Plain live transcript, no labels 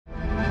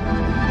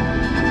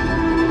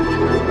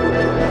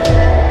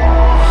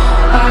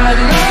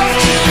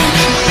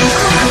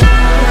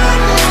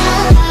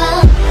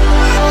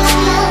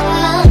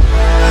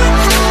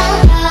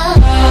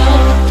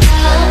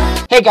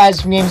Hey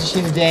guys, from Games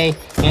Machine today,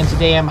 and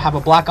today I have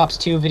a Black Ops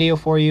 2 video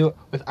for you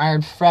with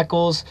Iron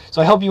Freckles.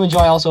 So I hope you enjoy.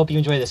 I also hope you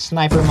enjoy the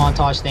sniper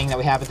montage thing that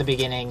we have at the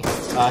beginning.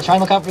 Try and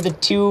look out for the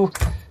 2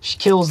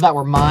 kills that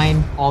were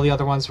mine. All the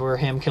other ones were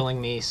him killing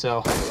me.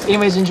 So,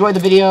 anyways, enjoy the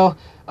video.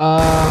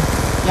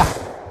 Yeah.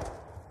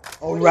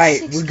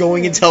 Alright, we're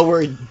going until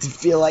we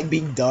feel like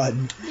being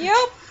done.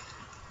 Yep.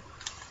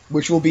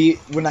 Which will be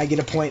when I get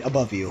a point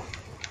above you.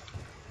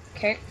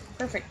 Okay,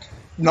 perfect.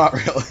 Not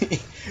really,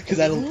 because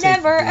I don't.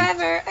 Never,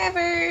 ever,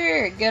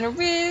 ever gonna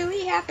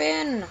really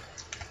happen.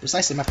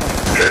 Precisely my point.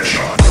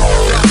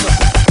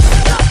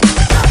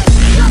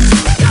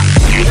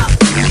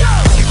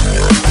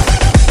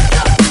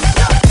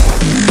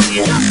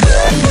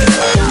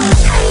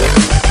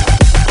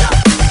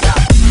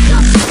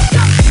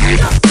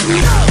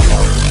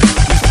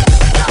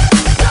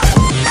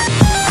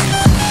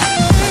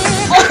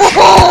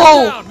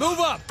 Oh! Move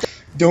up.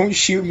 Don't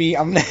shoot me,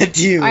 I'm gonna hit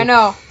you. I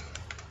know.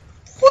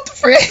 What the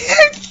frick?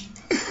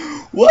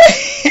 What?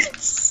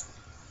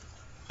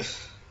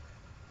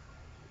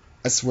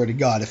 I swear to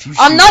God, if you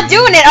shoot I'm not me,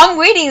 doing it. I'm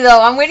waiting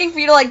though. I'm waiting for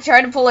you to like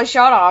try to pull a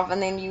shot off,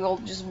 and then you'll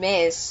just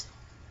miss.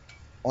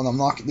 Oh, I'm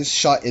not. This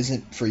shot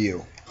isn't for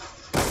you.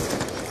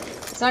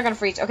 It's not gonna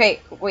freeze.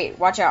 Okay, wait.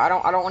 Watch out.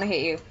 I don't want to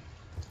hit you.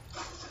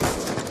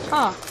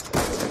 Huh.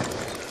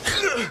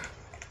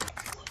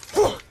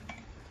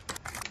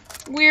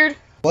 Weird.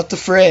 What the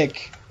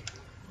frick?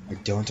 I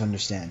don't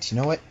understand. You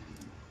know what?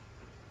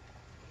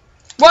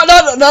 What?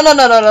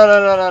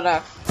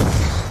 No.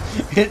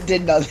 It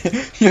did nothing.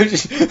 You're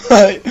just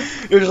like,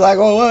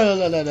 oh,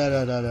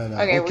 no.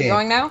 Okay, we're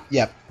going now?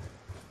 Yep.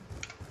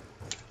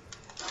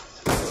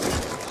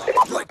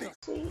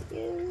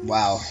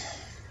 Wow.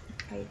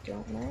 I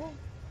don't know.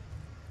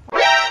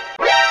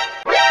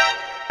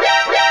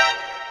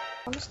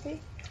 Honestly?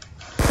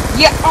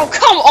 Yeah, oh,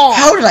 come on!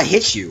 How did I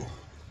hit you?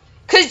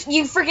 Cause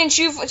you freaking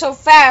shoot so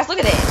fast. Look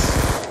at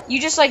this.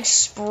 You just like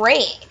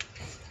spray it.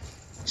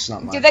 It's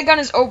not mine. Dude, that gun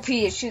is OP.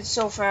 It shoots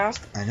so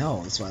fast. I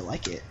know, that's why I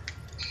like it.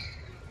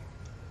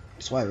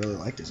 That's why I really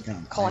like this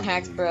gun. Calling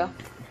hacks, bro.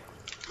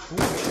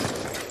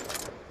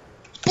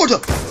 What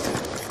up?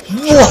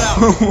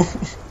 Whoa!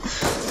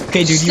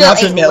 Okay, dude, you have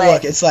to admit,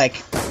 look, it's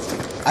like,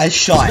 I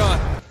shot.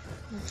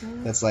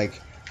 That's like,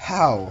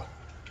 how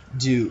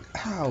the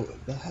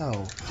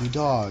hell do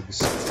dogs?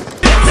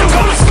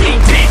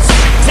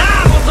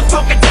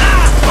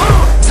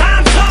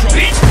 Time's up,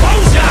 bitch.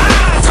 Close your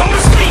eyes. Go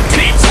to sleep,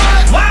 bitch.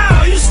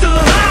 Wow, you still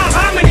alive?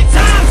 How many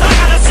times I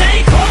gotta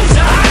say close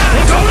your eyes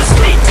and go to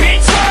sleep,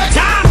 bitch?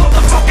 Time,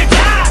 motherfucker,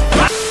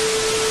 die.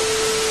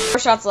 4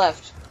 shots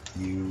left.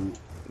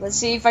 Let's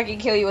see if I can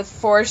kill you with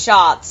 4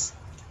 shots.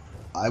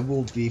 I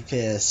will be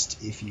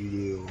pissed if you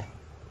do.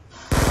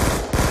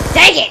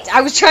 Dang it!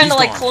 I was trying to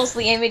like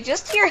closely aim it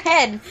just to your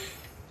head.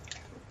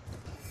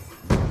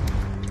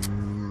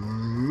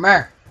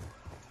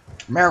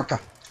 America.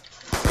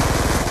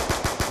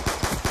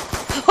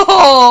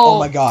 Oh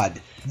my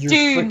God. You're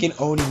freaking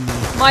owning me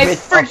my with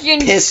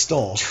freaking a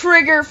pistol.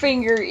 Trigger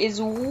finger is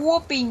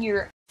whooping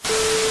your.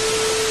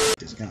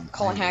 This gun.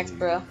 Calling hacks,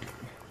 bro.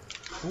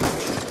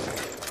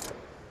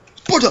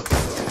 What up?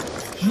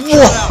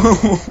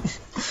 Whoa!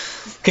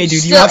 Okay,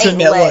 dude, you have to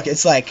admit, look,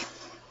 it's like,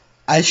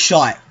 I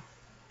shot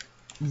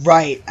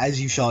right as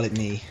you shot at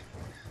me.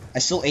 I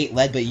still ate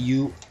lead, but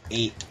you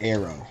ate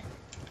arrow.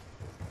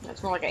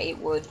 That's more like I ate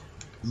wood.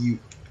 You.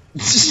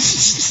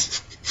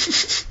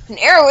 An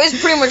arrow is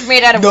pretty much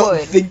made out of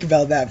wood. Think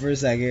about that for a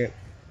second.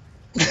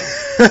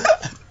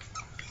 That's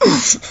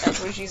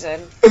what she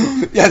said.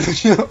 Yeah,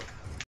 you know.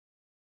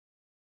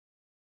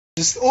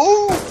 Just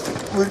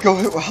we're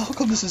going. How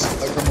come this is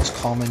like our most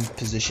common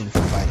position for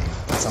fighting?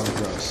 That sounds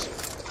gross.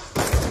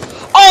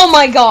 Oh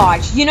my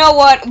gosh! You know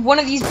what? One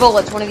of these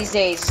bullets, one of these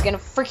days, is gonna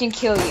freaking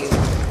kill you.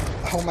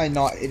 How am I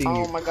not hitting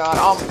you? Oh my God!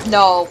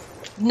 No,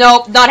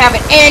 nope, not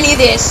having any of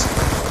this.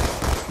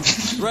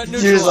 You're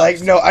just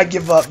like, no, I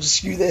give up. Just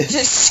screw this.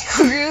 Just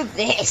screw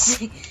this.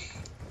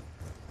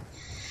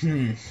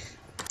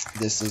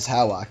 This is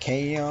how I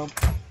camp.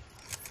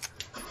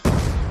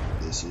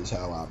 This is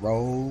how I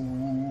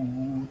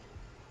roll.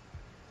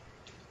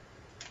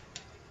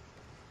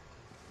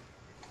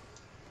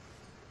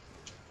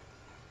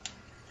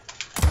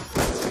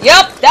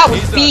 Yep, that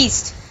was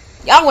beast.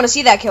 Y'all want to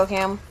see that kill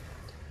cam?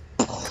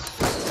 Boom.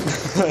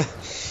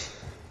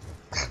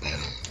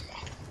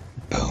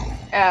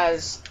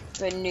 As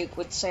the nuke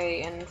would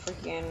say in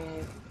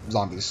freaking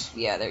Zombies.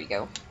 yeah, there you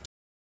go.